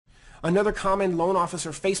Another common loan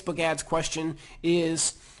officer Facebook ads question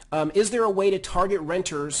is there a way to target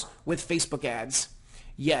renters with Facebook ads?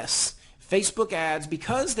 Yes. Facebook ads,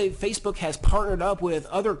 because Facebook has partnered up with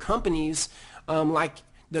other companies like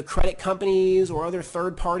the credit companies or other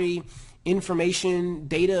third-party information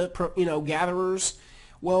data gatherers.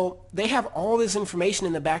 Well, they have all this information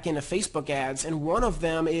in the back end of Facebook ads, and one of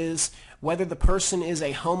them is whether the person is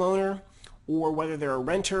a homeowner or whether they're a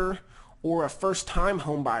renter or a first-time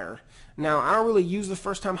home buyer. Now, I don't really use the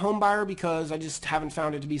first-time home buyer because I just haven't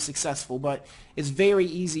found it to be successful, but it's very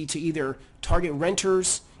easy to either target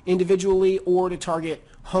renters individually or to target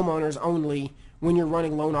homeowners only when you're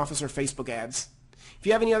running loan officer Facebook ads. If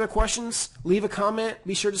you have any other questions, leave a comment.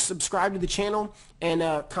 Be sure to subscribe to the channel and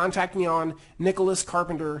contact me on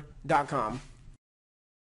nicholascarpenter.com.